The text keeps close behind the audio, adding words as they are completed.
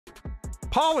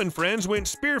Paul and friends went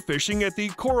spearfishing at the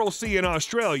Coral Sea in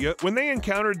Australia when they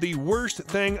encountered the worst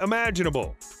thing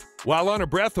imaginable. While on a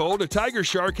breath hold, a tiger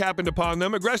shark happened upon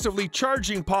them, aggressively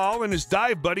charging Paul and his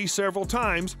dive buddy several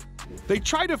times. They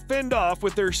try to fend off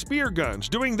with their spear guns,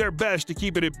 doing their best to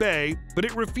keep it at bay, but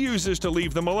it refuses to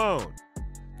leave them alone.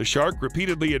 The shark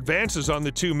repeatedly advances on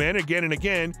the two men again and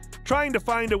again, trying to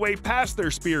find a way past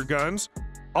their spear guns,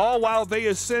 all while they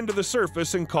ascend to the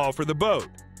surface and call for the boat.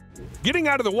 Getting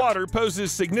out of the water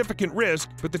poses significant risk,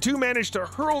 but the two manage to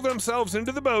hurl themselves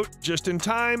into the boat just in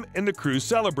time, and the crew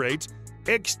celebrates,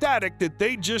 ecstatic that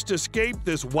they just escaped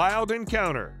this wild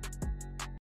encounter.